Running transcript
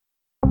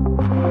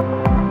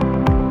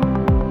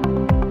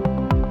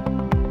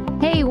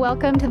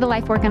welcome to the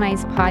Life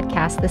Organized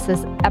podcast. This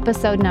is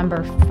episode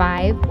number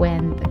 5,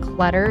 when the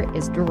clutter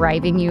is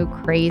driving you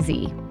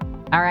crazy.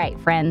 All right,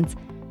 friends,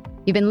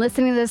 you've been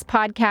listening to this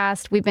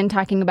podcast. We've been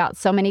talking about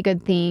so many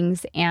good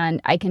things,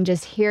 and I can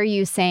just hear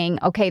you saying,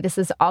 okay, this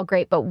is all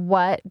great, but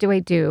what do I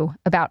do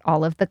about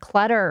all of the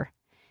clutter?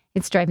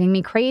 It's driving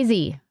me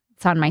crazy.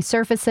 It's on my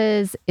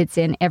surfaces. It's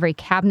in every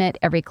cabinet,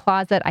 every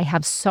closet. I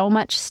have so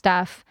much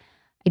stuff.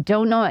 I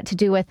don't know what to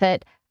do with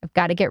it. I've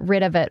got to get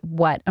rid of it.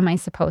 What am I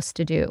supposed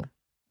to do?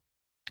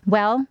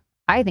 Well,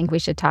 I think we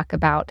should talk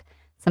about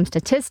some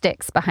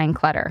statistics behind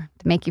clutter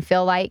to make you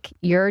feel like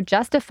you're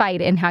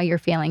justified in how you're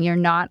feeling. You're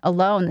not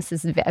alone. This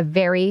is a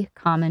very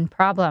common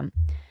problem.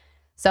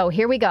 So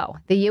here we go.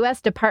 The U.S.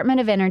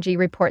 Department of Energy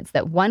reports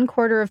that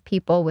 1/4 of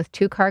people with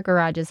 2-car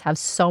garages have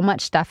so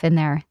much stuff in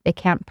there they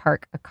can't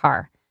park a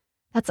car.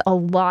 That's a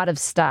lot of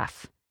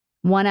stuff.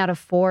 1 out of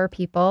 4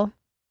 people.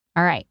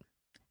 All right,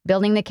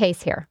 building the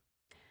case here.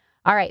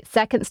 All right,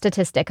 second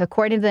statistic.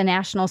 According to the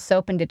National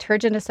Soap and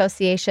Detergent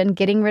Association,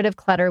 getting rid of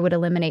clutter would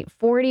eliminate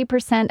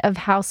 40% of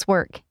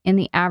housework in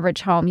the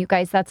average home. You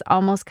guys, that's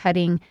almost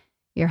cutting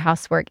your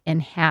housework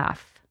in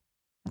half.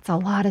 That's a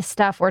lot of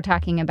stuff we're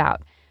talking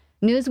about.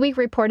 Newsweek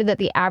reported that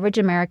the average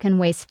American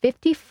wastes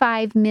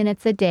 55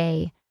 minutes a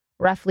day,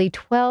 roughly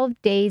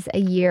 12 days a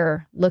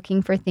year,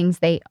 looking for things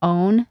they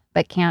own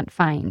but can't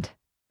find.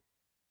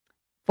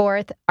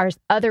 Fourth, our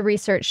other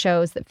research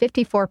shows that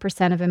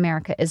 54% of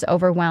America is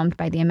overwhelmed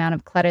by the amount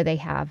of clutter they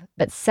have,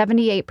 but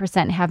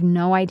 78% have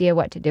no idea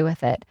what to do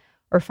with it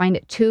or find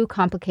it too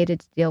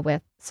complicated to deal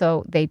with,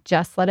 so they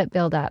just let it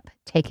build up,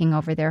 taking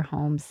over their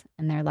homes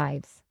and their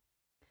lives.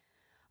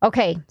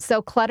 Okay,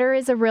 so clutter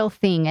is a real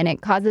thing, and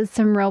it causes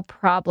some real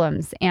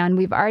problems, and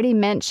we've already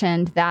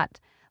mentioned that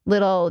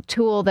little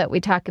tool that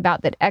we talk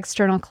about, that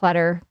external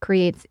clutter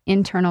creates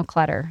internal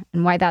clutter,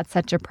 and why that's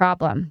such a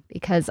problem,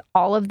 because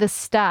all of the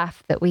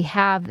stuff that we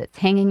have that's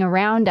hanging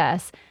around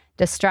us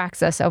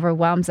distracts us,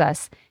 overwhelms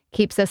us,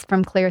 keeps us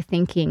from clear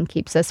thinking,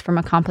 keeps us from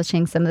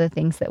accomplishing some of the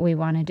things that we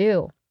want to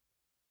do.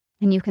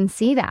 And you can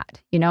see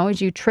that,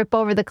 as you trip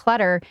over the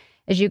clutter,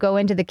 as you go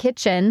into the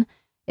kitchen,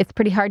 it's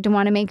pretty hard to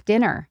want to make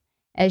dinner.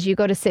 As you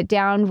go to sit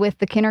down with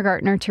the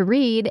kindergartner to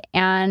read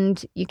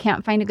and you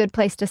can't find a good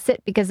place to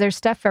sit because there's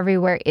stuff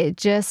everywhere, it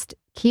just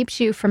keeps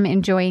you from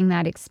enjoying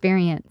that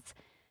experience.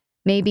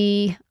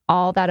 Maybe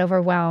all that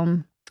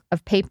overwhelm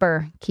of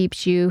paper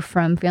keeps you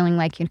from feeling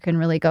like you can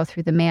really go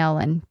through the mail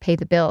and pay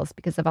the bills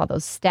because of all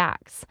those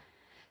stacks.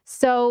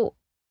 So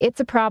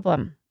it's a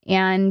problem,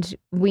 and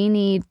we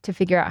need to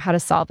figure out how to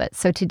solve it.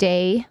 So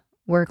today,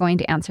 we're going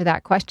to answer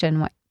that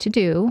question, what to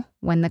do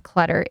when the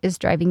clutter is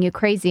driving you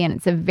crazy. And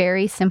it's a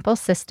very simple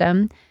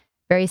system,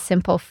 very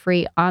simple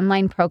free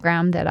online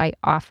program that I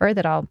offer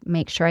that I'll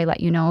make sure I let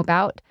you know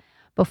about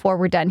before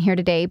we're done here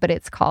today. But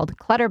it's called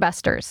Clutter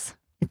Busters.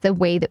 It's a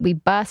way that we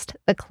bust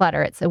the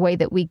clutter. It's a way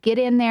that we get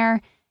in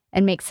there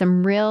and make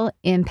some real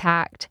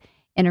impact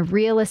in a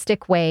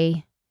realistic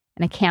way.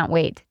 And I can't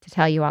wait to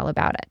tell you all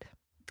about it.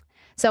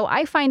 So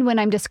I find when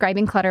I'm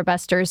describing Clutter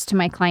Busters to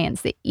my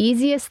clients, the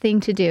easiest thing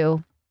to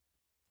do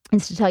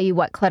is to tell you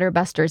what Clutter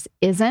Busters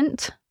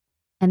isn't,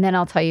 and then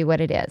I'll tell you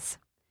what it is.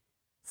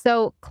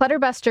 So Clutter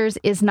Busters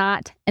is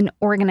not an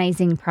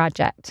organizing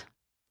project.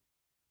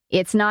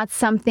 It's not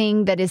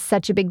something that is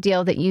such a big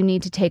deal that you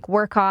need to take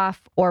work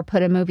off or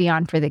put a movie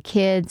on for the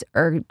kids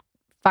or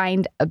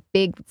find a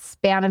big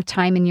span of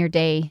time in your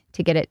day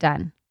to get it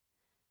done.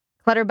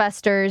 Clutter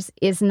Busters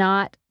is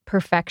not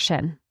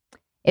perfection.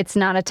 It's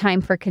not a time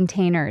for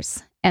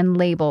containers and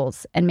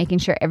labels and making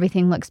sure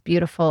everything looks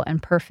beautiful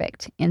and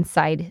perfect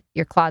inside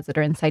your closet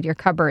or inside your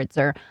cupboards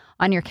or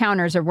on your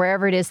counters or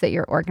wherever it is that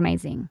you're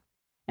organizing.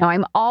 Now,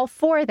 I'm all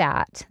for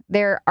that.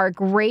 There are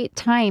great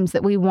times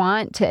that we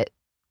want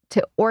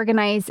to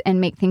organize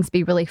and make things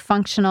be really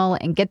functional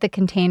and get the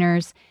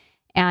containers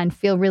and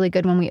feel really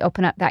good when we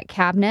open up that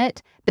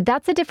cabinet. But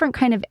that's a different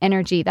kind of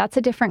energy. That's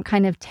a different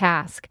kind of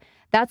task.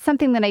 That's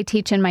something that I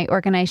teach in my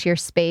Organize Your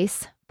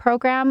Space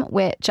program,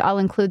 which I'll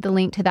include the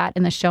link to that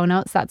in the show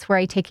notes. That's where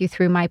I take you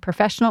through my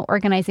professional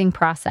organizing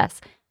process,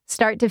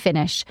 start to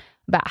finish,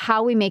 about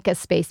how we make a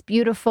space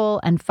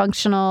beautiful and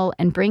functional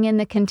and bring in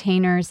the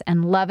containers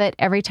and love it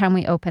every time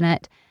we open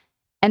it.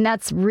 And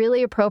that's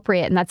really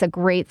appropriate, and that's a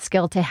great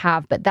skill to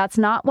have. But that's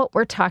not what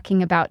we're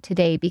talking about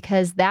today,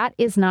 because that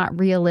is not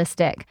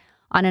realistic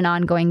on an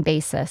ongoing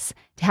basis.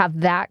 To have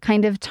that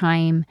kind of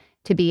time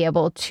to be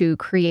able to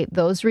create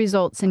those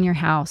results in your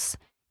house,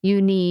 you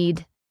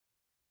need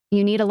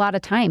a lot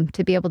of time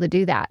to be able to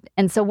do that.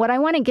 And so what I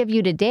want to give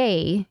you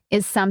today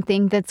is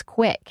something that's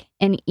quick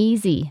and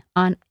easy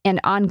and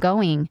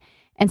ongoing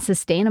and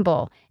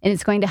sustainable. And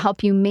it's going to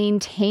help you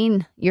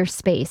maintain your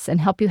space and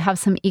help you have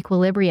some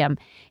equilibrium.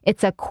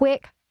 It's a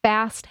quick,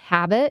 fast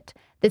habit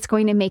that's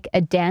going to make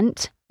a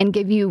dent and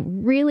give you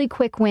really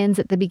quick wins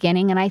at the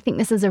beginning. And I think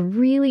this is a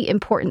really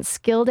important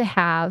skill to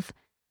have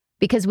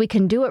because we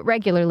can do it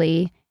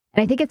regularly.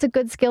 And I think it's a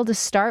good skill to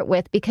start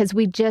with because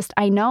we got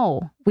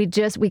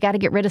to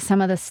get rid of some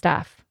of the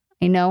stuff.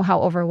 I know how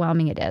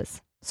overwhelming it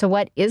is. So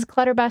what is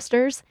Clutter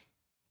Busters?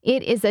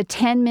 It is a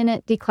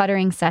 10-minute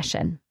decluttering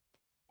session.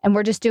 And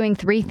we're just doing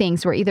 3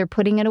 things. We're either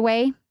putting it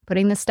away,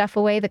 putting the stuff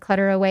away, the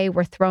clutter away,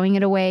 we're throwing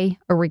it away,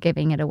 or we're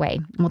giving it away.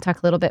 And we'll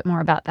talk a little bit more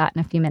about that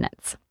in a few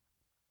minutes.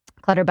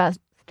 Clutter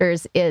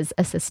Busters is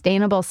a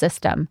sustainable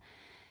system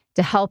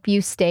to help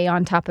you stay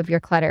on top of your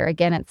clutter.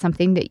 Again, it's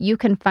something that you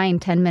can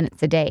find 10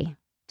 minutes a day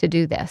to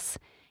do this.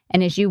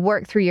 And as you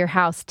work through your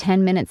house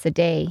 10 minutes a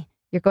day,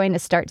 you're going to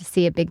start to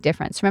see a big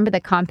difference. Remember the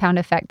compound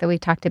effect that we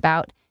talked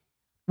about,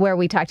 where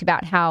we talked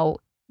about how,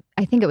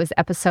 I think it was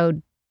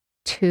episode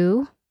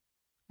 2,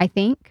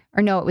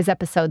 it was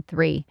episode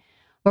 3,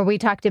 where we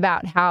talked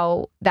about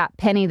how that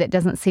penny that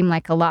doesn't seem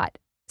like a lot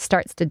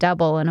starts to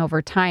double. And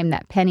over time,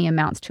 that penny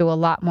amounts to a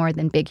lot more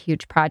than big,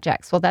 huge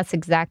projects. Well, that's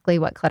exactly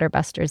what Clutter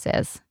Busters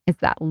is.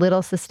 It's that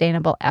little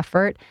sustainable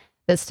effort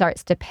that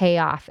starts to pay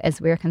off as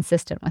we're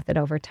consistent with it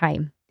over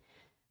time.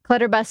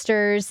 Clutter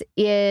Busters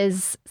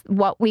is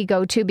what we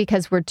go to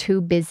because we're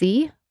too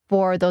busy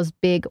for those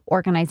big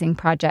organizing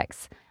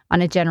projects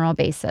on a general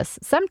basis.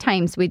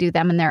 Sometimes we do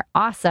them and they're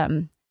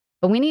awesome,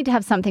 but we need to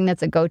have something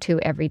that's a go-to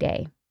every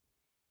day.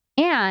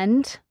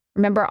 And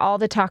remember all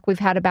the talk we've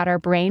had about our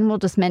brain? We'll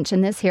just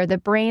mention this here. The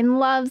brain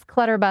loves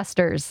Clutter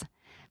Busters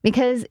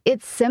because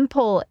it's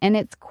simple and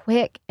it's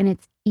quick and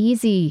it's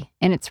easy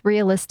and it's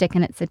realistic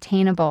and it's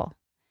attainable.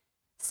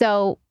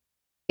 So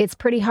it's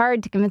pretty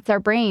hard to convince our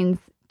brains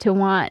to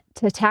want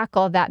to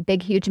tackle that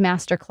big, huge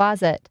master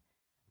closet.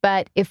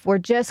 But if we're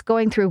just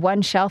going through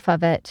one shelf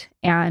of it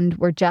and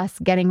we're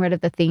just getting rid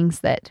of the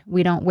things that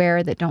we don't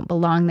wear, that don't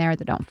belong there,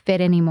 that don't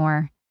fit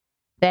anymore,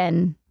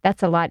 then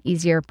that's a lot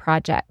easier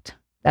project.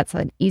 That's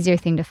an easier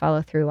thing to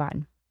follow through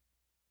on.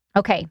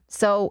 Okay,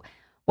 so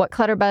what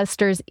Clutter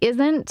Busters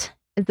isn't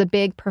is a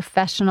big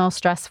professional,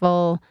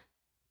 stressful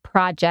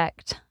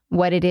project.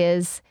 What it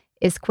is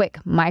quick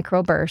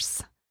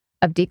microbursts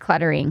of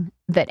decluttering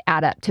that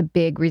add up to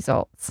big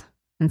results.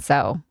 And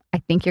so I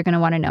think you're going to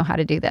want to know how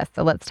to do this.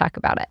 So let's talk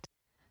about it.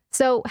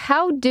 So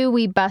how do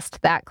we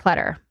bust that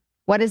clutter?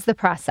 What is the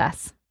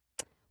process?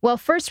 Well,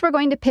 first we're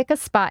going to pick a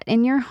spot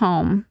in your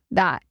home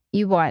that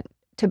you want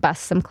to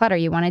bust some clutter.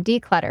 You want to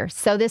declutter.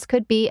 So this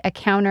could be a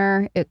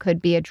counter, it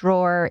could be a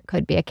drawer, it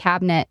could be a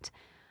cabinet,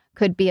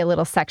 could be a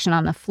little section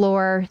on the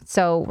floor.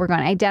 So we're going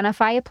to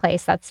identify a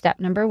place. That's step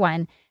number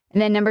 1.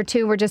 And then number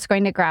 2, we're just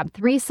going to grab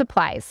 3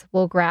 supplies.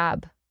 We'll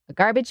grab a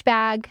garbage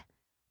bag.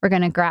 We're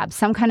going to grab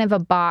some kind of a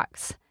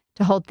box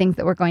to hold things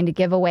that we're going to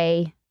give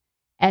away,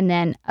 and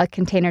then a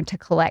container to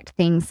collect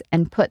things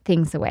and put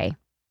things away.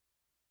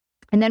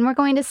 And then we're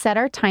going to set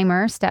our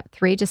timer. Step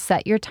 3, just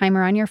set your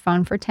timer on your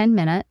phone for 10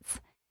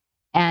 minutes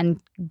and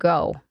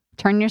go.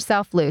 Turn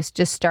yourself loose.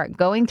 Just start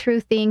going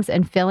through things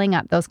and filling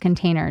up those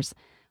containers.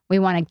 We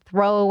want to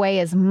throw away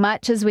as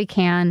much as we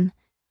can.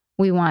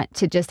 We want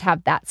to just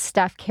have that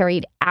stuff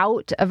carried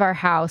out of our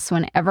house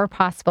whenever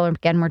possible.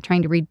 Again, we're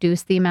trying to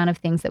reduce the amount of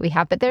things that we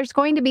have, but there's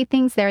going to be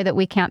things there that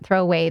we can't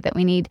throw away, that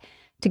we need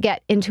to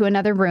get into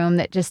another room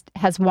that just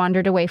has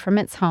wandered away from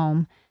its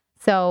home.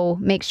 So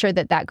make sure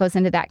that that goes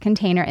into that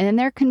container. And then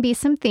there can be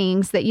some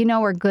things that you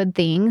know are good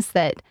things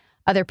that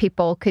other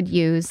people could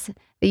use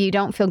that you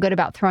don't feel good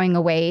about throwing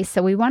away.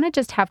 So we want to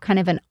just have kind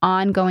of an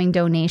ongoing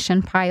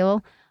donation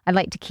pile. I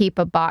like to keep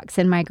a box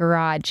in my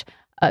garage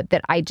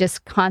that I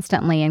just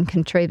constantly am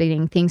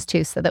contributing things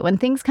to, so that when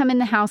things come in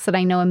the house that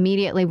I know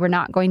immediately we're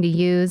not going to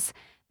use,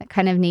 that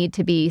kind of need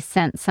to be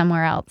sent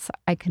somewhere else,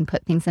 I can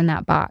put things in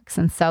that box.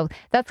 And so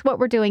that's what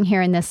we're doing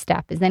here in this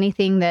step, is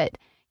anything that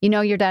you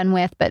know you're done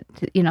with, but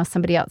you know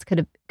somebody else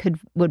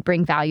would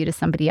bring value to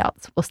somebody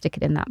else, we'll stick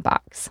it in that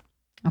box.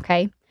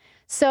 Okay?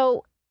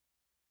 So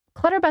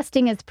clutter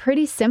busting is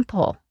pretty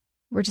simple.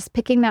 We're just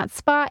picking that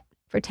spot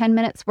for 10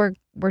 minutes. We're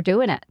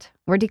doing it.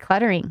 We're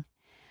decluttering.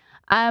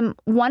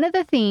 One of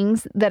the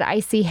things that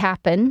I see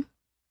happen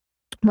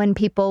when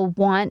people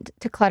want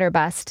to clutter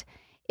bust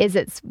is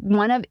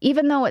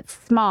even though it's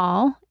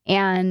small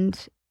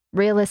and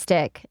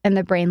realistic and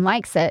the brain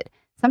likes it,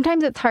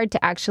 sometimes it's hard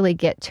to actually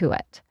get to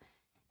it.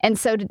 And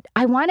so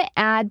I want to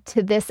add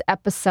to this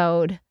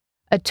episode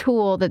a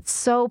tool that's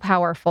so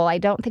powerful. I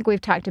don't think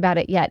we've talked about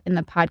it yet in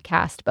the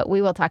podcast, but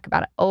we will talk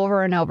about it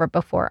over and over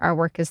before our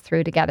work is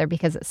through together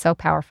because it's so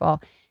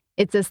powerful.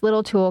 It's this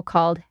little tool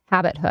called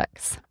habit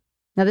hooks.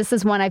 Now, this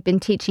is one I've been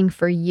teaching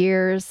for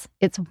years.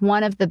 It's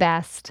one of the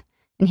best,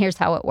 and here's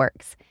how it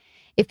works.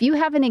 If you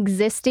have an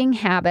existing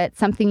habit,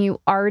 something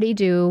you already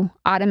do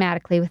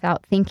automatically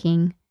without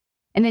thinking,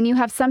 and then you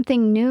have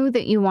something new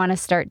that you want to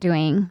start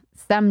doing,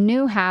 some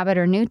new habit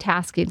or new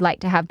task you'd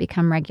like to have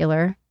become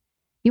regular,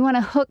 you want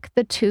to hook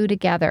the two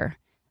together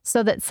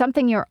so that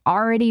something you're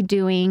already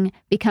doing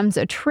becomes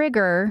a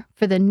trigger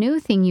for the new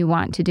thing you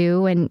want to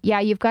do. And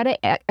yeah, you've got to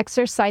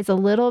exercise a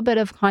little bit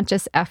of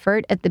conscious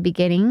effort at the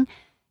beginning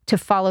to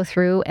follow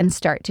through and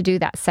start to do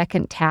that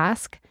second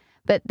task.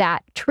 But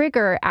that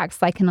trigger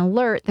acts like an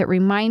alert that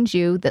reminds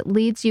you, that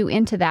leads you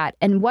into that.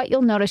 And what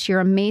you'll notice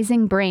your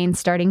amazing brain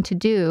starting to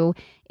do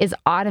is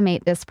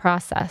automate this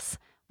process.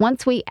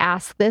 Once we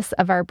ask this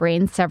of our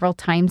brain several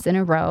times in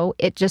a row,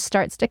 it just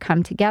starts to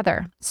come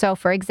together. So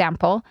for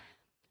example,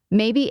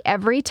 Maybe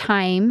every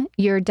time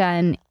you're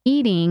done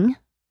eating,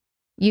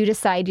 you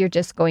decide you're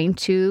just going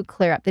to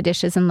clear up the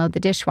dishes and load the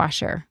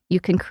dishwasher. You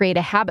can create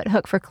a habit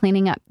hook for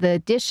cleaning up the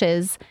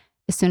dishes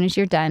as soon as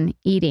you're done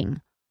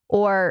eating.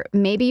 Or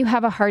maybe you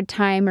have a hard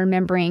time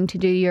remembering to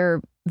do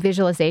your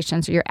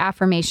visualizations or your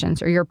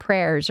affirmations or your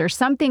prayers or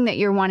something that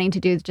you're wanting to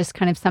do, just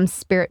kind of some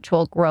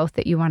spiritual growth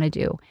that you want to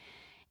do.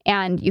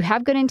 And you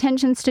have good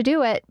intentions to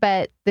do it,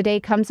 but the day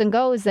comes and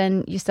goes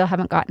and you still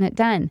haven't gotten it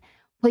done.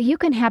 Well, you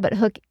can habit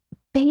hook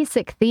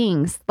basic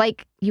things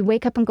like you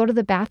wake up and go to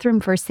the bathroom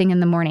first thing in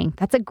the morning.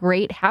 That's a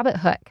great habit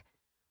hook.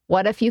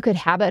 What if you could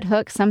habit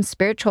hook some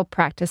spiritual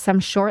practice, some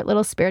short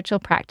little spiritual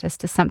practice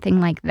to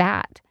something like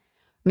that?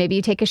 Maybe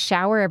you take a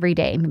shower every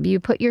day. Maybe you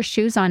put your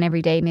shoes on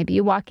every day. Maybe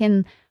you walk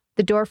in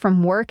the door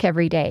from work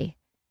every day.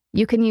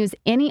 You can use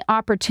any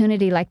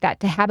opportunity like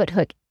that to habit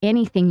hook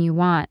anything you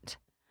want.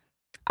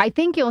 I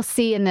think you'll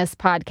see in this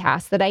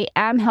podcast that I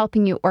am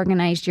helping you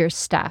organize your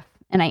stuff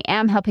and I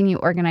am helping you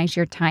organize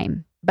your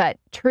time. But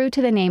true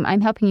to the name, I'm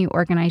helping you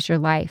organize your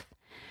life.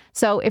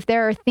 So if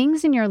there are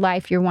things in your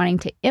life you're wanting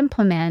to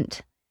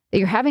implement that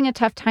you're having a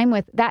tough time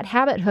with, that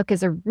habit hook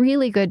is a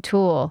really good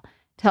tool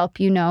to help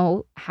you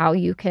know how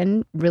you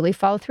can really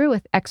follow through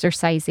with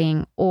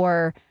exercising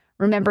or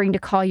remembering to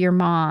call your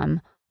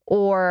mom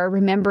or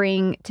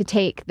remembering to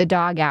take the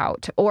dog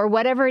out or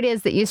whatever it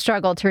is that you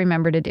struggle to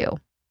remember to do.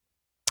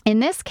 In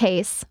this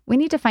case, we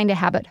need to find a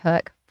habit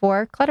hook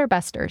for clutter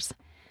busters.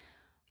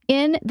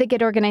 In the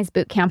Get Organized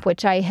Bootcamp,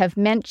 which I have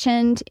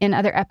mentioned in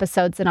other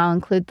episodes, and I'll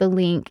include the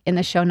link in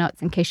the show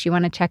notes in case you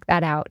want to check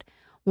that out,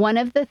 one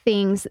of the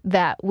things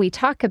that we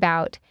talk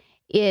about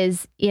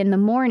is in the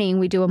morning,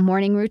 we do a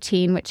morning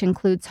routine, which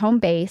includes home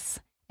base.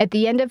 At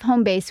the end of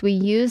home base, we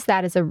use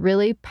that as a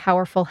really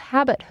powerful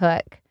habit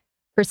hook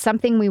for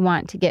something we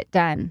want to get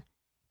done.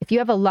 If you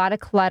have a lot of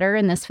clutter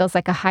and this feels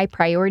like a high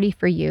priority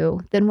for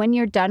you, then when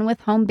you're done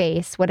with home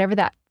base, whatever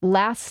that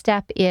last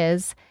step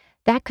is,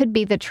 that could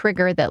be the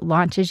trigger that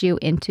launches you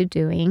into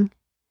doing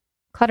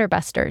clutter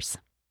busters.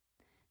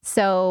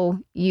 So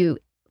you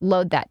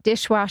load that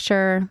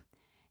dishwasher,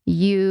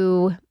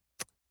 you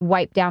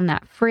wipe down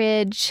that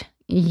fridge,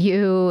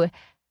 you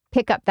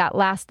pick up that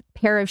last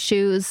pair of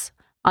shoes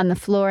on the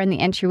floor in the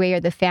entryway or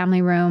the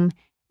family room,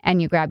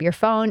 and you grab your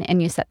phone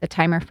and you set the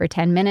timer for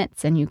 10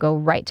 minutes and you go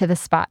right to the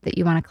spot that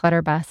you want to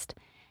clutter bust.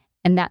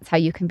 And that's how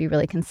you can be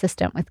really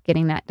consistent with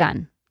getting that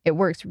done. It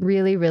works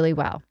really, really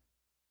well.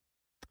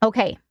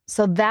 Okay,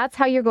 so that's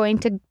how you're going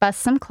to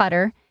bust some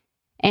clutter.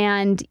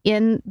 And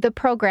in the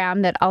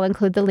program that I'll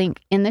include the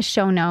link in the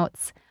show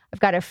notes, I've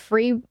got a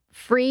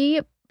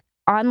free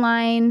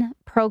online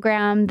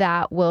program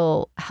that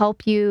will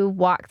help you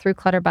walk through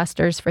clutter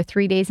busters for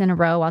 3 days in a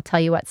row. I'll tell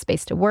you what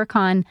space to work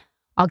on.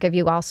 I'll give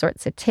you all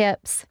sorts of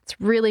tips. It's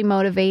really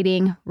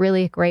motivating,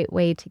 really a great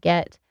way to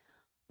get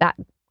that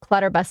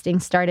clutter busting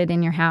started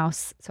in your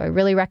house. So I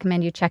really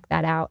recommend you check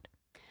that out.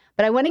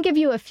 But I want to give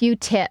you a few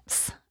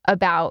tips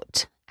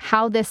about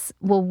how this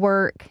will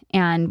work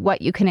and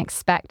what you can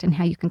expect and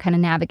how you can kind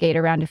of navigate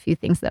around a few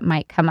things that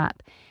might come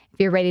up if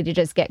you're ready to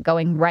just get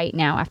going right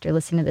now after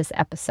listening to this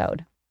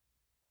episode.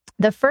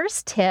 The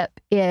first tip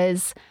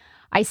is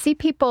I see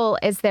people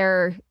as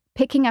they're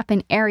picking up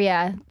an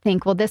area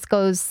think, well, this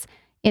goes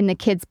in the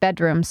kids'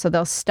 bedroom. So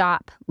they'll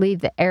stop,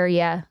 leave the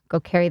area, go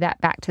carry that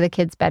back to the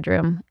kids'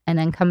 bedroom, and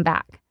then come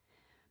back.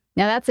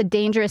 Now, that's a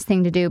dangerous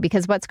thing to do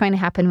because what's going to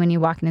happen when you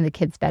walk into the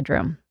kids'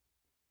 bedroom?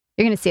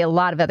 You're going to see a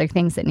lot of other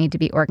things that need to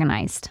be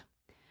organized.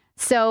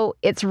 So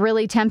it's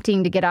really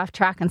tempting to get off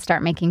track and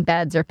start making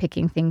beds or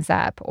picking things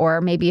up.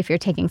 Or maybe if you're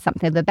taking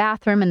something to the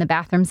bathroom and the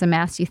bathroom's a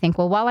mess, you think,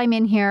 well, while I'm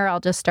in here, I'll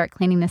just start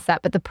cleaning this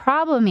up. But the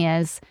problem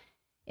is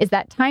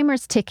that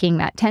timer's ticking,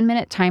 that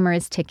 10-minute timer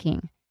is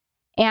ticking.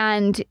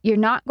 And you're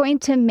not going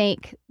to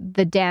make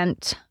the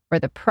dent or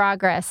the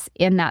progress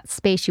in that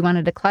space you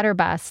wanted to clutter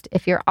bust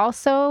if you're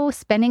also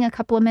spending a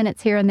couple of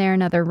minutes here and there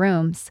in other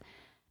rooms.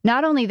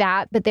 Not only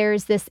that, but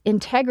there's this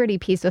integrity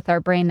piece with our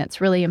brain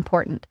that's really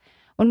important.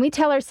 When we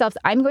tell ourselves,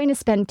 I'm going to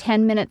spend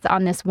 10 minutes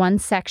on this one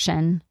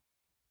section,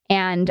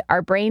 and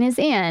our brain is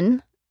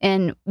in,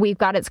 and we've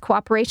got its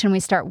cooperation, we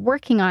start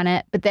working on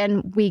it, but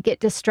then we get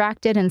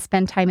distracted and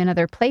spend time in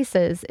other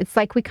places. It's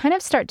like we kind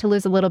of start to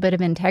lose a little bit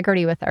of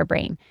integrity with our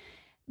brain.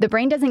 The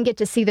brain doesn't get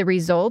to see the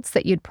results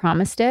that you'd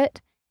promised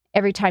it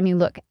every time you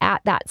look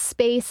at that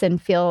space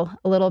and feel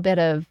a little bit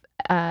of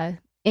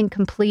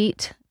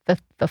incomplete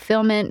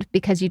fulfillment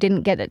because you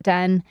didn't get it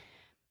done.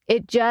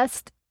 It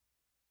just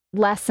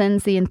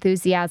lessens the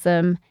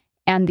enthusiasm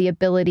and the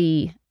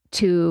ability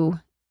to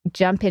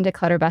jump into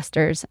clutter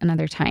busters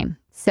another time.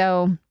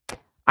 So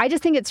I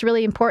just think it's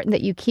really important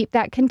that you keep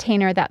that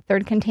container, that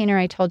third container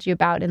I told you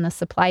about, in the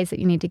supplies that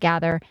you need to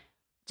gather.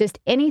 Just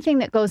anything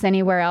that goes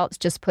anywhere else,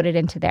 just put it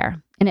into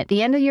there. And at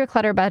the end of your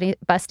clutter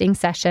busting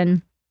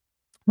session,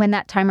 when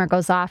that timer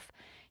goes off,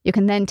 you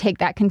can then take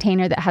that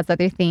container that has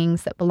other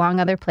things that belong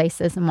other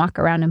places and walk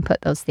around and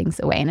put those things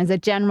away. And as a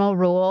general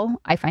rule,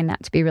 I find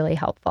that to be really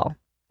helpful.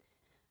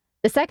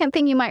 The second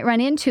thing you might run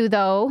into,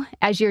 though,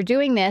 as you're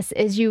doing this,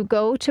 is you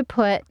go to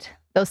put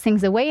those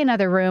things away in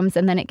other rooms,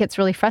 and then it gets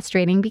really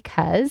frustrating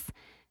because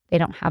they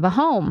don't have a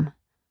home,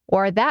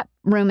 or that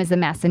room is a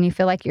mess and you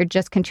feel like you're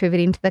just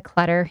contributing to the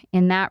clutter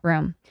in that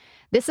room.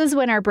 This is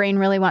when our brain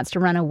really wants to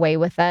run away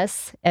with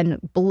us and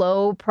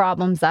blow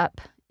problems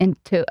up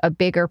into a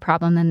bigger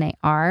problem than they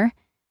are.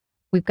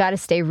 We've got to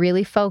stay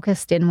really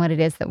focused in what it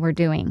is that we're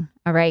doing.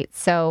 All right.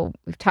 So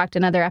we've talked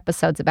in other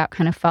episodes about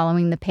kind of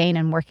following the pain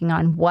and working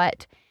on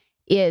what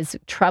is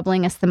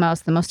troubling us the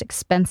most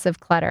expensive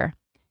clutter.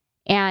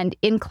 And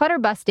in clutter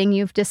busting,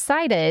 you've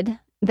decided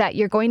that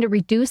you're going to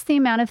reduce the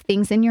amount of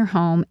things in your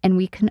home, and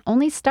we can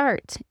only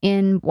start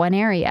in one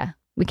area.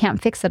 We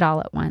can't fix it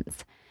all at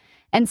once.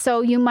 And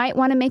so you might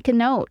want to make a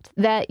note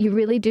that you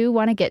really do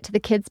want to get to the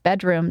kids'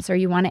 bedrooms, or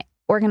you want to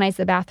organize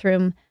the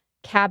bathroom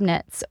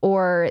cabinets,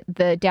 or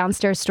the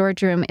downstairs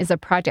storage room is a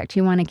project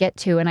you want to get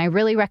to. And I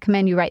really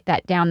recommend you write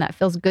that down. That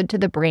feels good to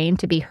the brain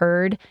to be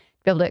heard,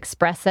 to be able to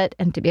express it,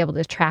 and to be able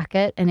to track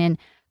it. And in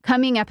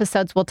coming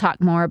episodes, we'll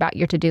talk more about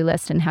your to-do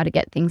list and how to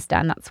get things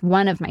done. That's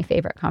one of my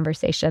favorite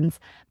conversations.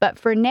 But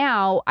for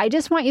now, I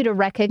just want you to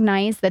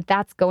recognize that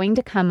that's going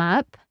to come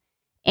up.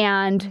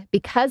 And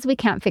because we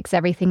can't fix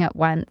everything at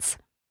once,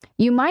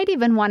 you might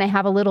even want to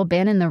have a little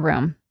bin in the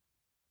room.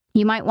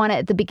 You might want to,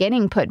 at the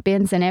beginning, put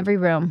bins in every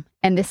room.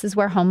 And this is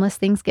where homeless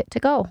things get to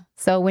go.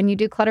 So when you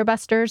do Clutter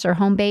Busters or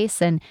Home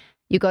Base and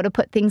you go to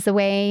put things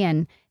away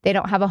and they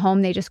don't have a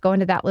home, they just go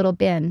into that little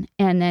bin.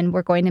 And then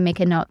we're going to make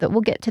a note that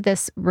we'll get to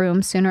this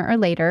room sooner or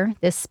later,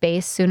 this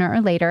space sooner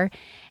or later.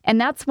 And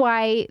that's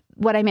why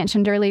what I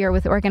mentioned earlier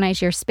with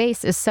organize your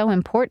space is so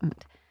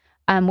important.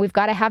 We've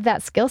got to have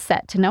that skill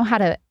set to know how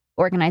to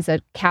organize a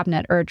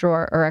cabinet or a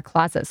drawer or a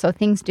closet so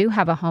things do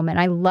have a home. And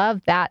I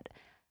love that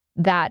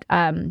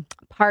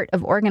part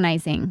of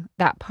organizing,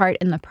 that part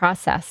in the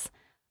process.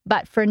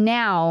 But for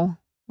now,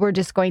 we're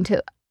just going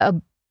to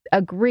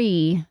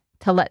agree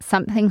to let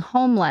something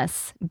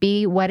homeless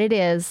be what it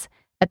is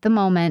at the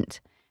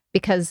moment,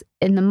 because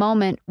in the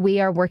moment,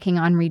 we are working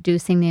on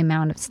reducing the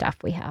amount of stuff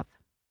we have.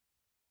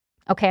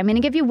 Okay, I'm going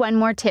to give you one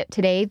more tip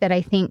today that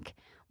I think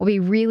will be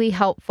really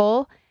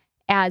helpful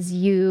as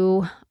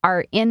you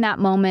are in that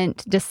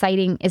moment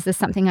deciding, is this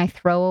something I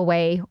throw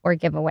away or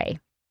give away?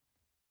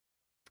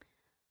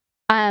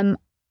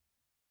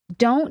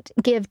 Don't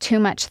give too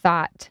much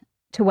thought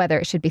to whether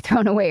it should be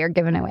thrown away or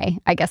given away,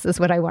 I guess is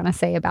what I want to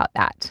say about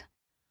that.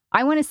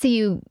 I want to see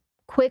you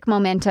quick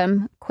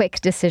momentum,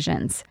 quick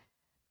decisions.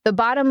 The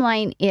bottom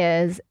line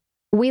is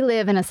we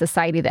live in a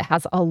society that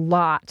has a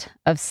lot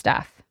of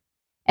stuff.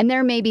 And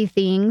there may be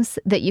things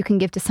that you can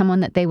give to someone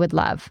that they would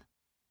love.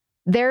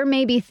 There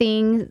may be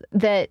things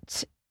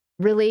that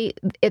really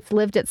it's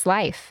lived its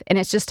life and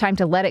it's just time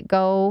to let it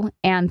go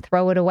and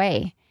throw it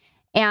away.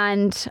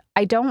 And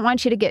I don't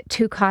want you to get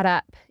too caught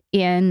up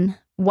in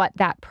what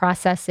that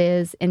process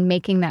is in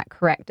making that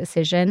correct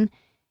decision.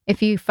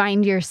 If you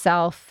find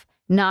yourself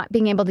not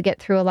being able to get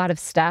through a lot of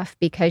stuff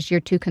because you're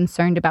too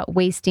concerned about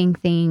wasting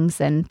things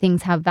and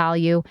things have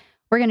value,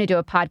 we're going to do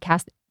a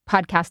podcast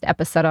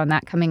episode on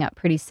that coming up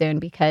pretty soon,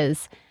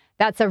 because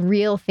that's a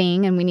real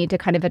thing and we need to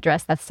kind of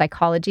address the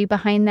psychology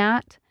behind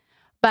that.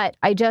 But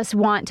I just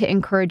want to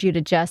encourage you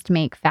to just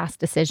make fast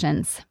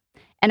decisions.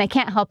 And I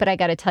can't help it, I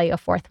got to tell you a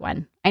fourth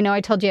one. I know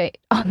I told you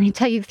I'll only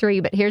tell you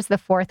 3, but here's the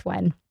fourth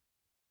one.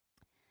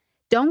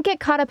 Don't get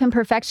caught up in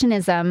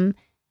perfectionism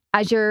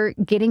as you're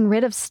getting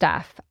rid of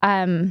stuff.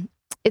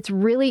 It's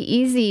really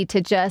easy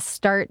to just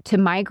start to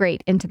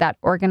migrate into that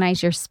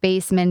organize your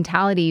space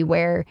mentality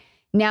where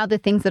now the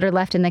things that are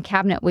left in the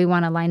cabinet, we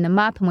want to line them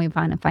up and we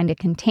want to find a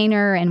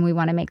container and we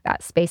want to make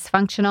that space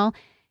functional.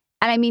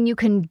 And I mean, you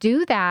can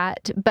do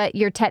that, but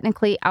you're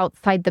technically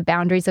outside the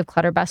boundaries of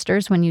Clutter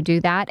Busters when you do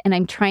that. And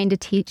I'm trying to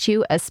teach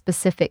you a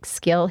specific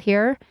skill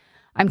here.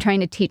 I'm trying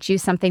to teach you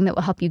something that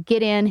will help you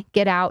get in,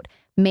 get out,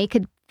 make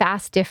a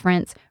fast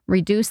difference,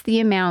 reduce the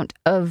amount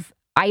of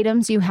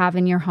items you have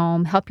in your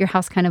home, help your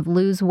house kind of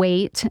lose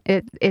weight.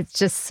 It's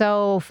just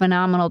so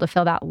phenomenal to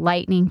feel that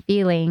lightning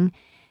feeling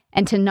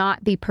and to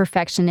not be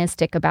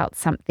perfectionistic about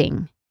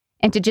something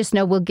and to just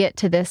know we'll get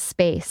to this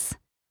space.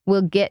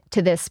 We'll get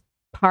to this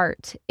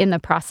part in the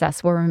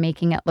process where we're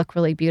making it look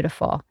really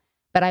beautiful.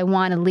 But I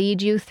want to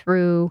lead you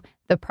through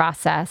the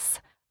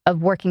process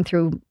of working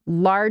through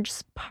large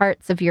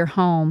parts of your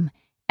home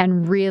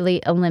and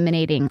really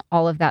eliminating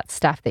all of that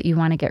stuff that you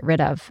want to get rid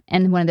of.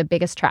 And one of the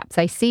biggest traps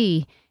I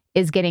see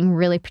is getting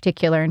really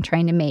particular and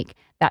trying to make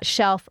that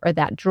shelf or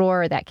that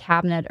drawer or that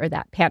cabinet or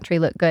that pantry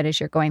look good as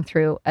you're going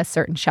through a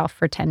certain shelf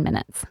for 10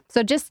 minutes.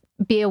 So just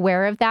be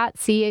aware of that.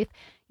 See if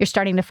you're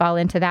starting to fall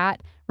into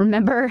that.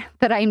 Remember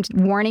that I'm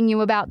warning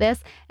you about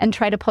this and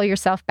try to pull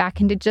yourself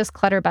back into just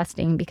clutter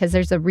busting, because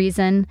there's a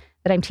reason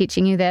that I'm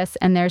teaching you this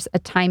and there's a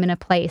time and a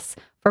place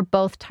for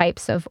both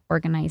types of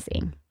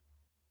organizing.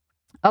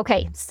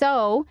 Okay,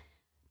 so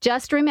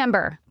just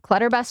remember,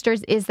 Clutter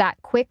Busters is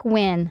that quick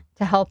win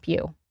to help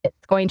you.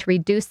 It's going to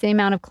reduce the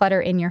amount of clutter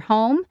in your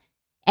home,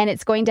 and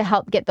it's going to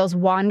help get those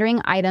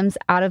wandering items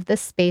out of the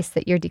space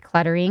that you're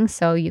decluttering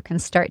so you can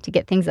start to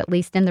get things at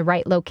least in the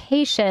right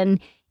location,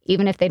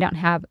 even if they don't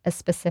have a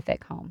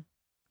specific home.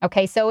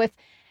 Okay, so if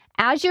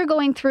as you're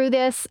going through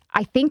this,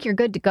 I think you're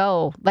good to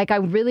go. Like, I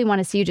really want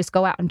to see you just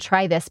go out and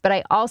try this. But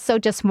I also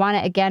just want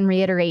to, again,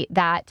 reiterate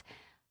that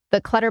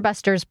the Clutter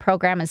Busters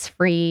program is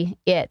free.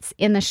 It's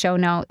in the show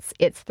notes.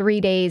 It's 3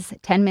 days,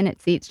 10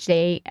 minutes each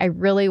day. I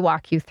really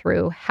walk you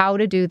through how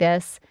to do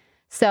this.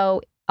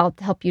 So I'll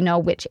help you know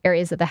which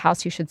areas of the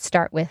house you should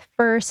start with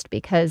first,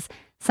 because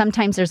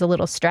sometimes there's a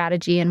little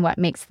strategy in what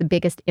makes the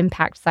biggest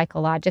impact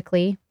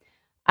psychologically.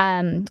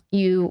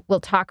 You will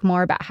talk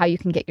more about how you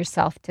can get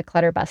yourself to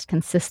clutter bust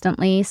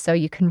consistently so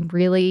you can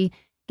really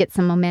get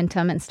some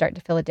momentum and start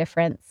to feel a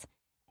difference.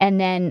 And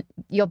then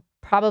you'll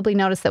probably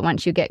notice that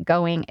once you get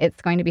going,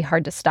 it's going to be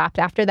hard to stop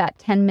after that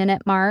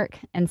 10-minute mark.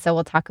 And so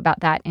we'll talk about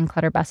that in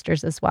Clutter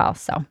Busters as well.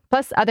 So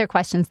plus other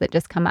questions that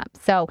just come up.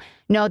 So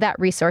know that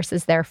resource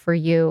is there for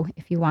you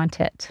if you want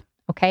it.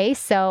 Okay,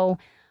 so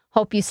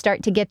hope you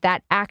start to get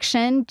that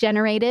action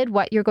generated,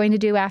 what you're going to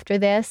do after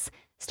this.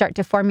 Start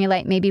to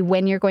formulate maybe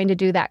when you're going to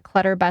do that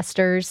Clutter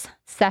Busters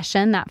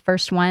session, that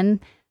first one,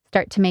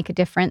 start to make a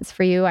difference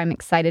for you. I'm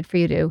excited for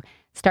you to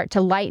start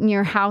to lighten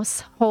your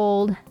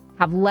household,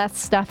 have less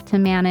stuff to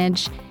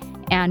manage,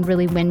 and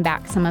really win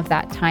back some of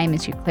that time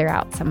as you clear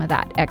out some of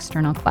that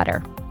external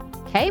clutter.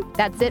 Okay,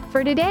 that's it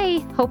for today.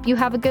 Hope you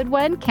have a good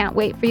one. Can't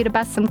wait for you to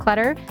bust some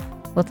clutter.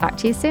 We'll talk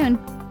to you soon.